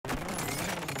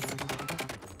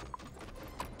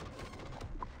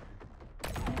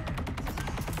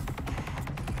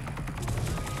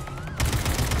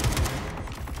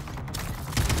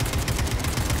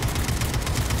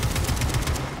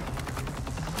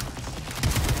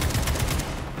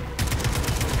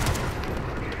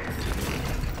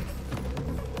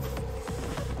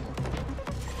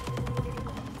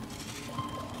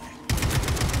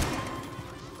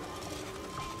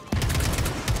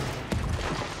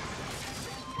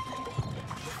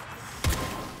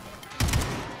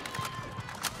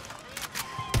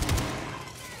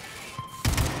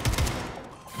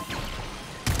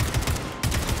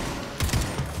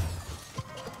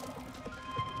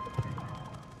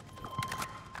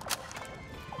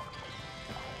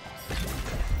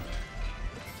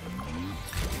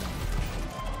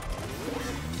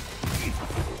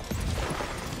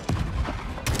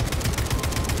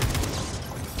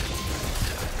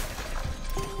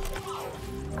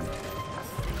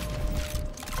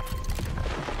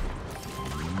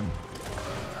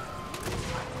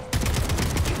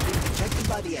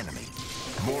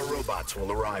robots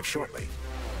will arrive shortly.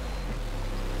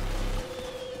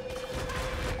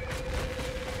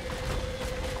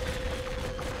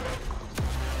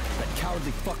 That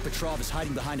cowardly fuck Petrov is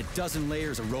hiding behind a dozen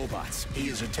layers of robots. He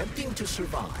is attempting to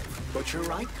survive, but you're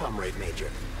right, Comrade Major.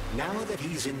 Now that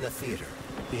he's in the theater,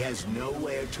 he has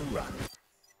nowhere to run.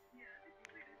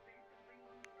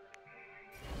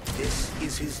 This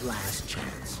is his last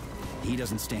chance. He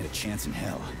doesn't stand a chance in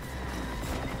hell.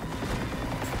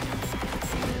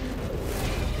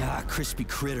 Ah, crispy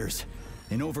critters.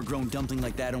 An overgrown dumpling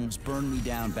like that almost burned me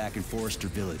down back in Forrester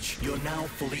Village. You're now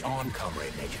fully on,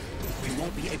 Comrade Major. We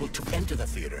won't be able to enter the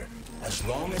theater as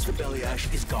long as the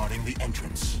Beliash is guarding the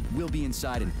entrance. We'll be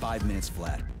inside in 5 minutes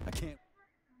flat. I can't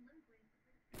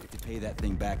wait to pay that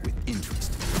thing back with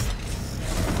interest.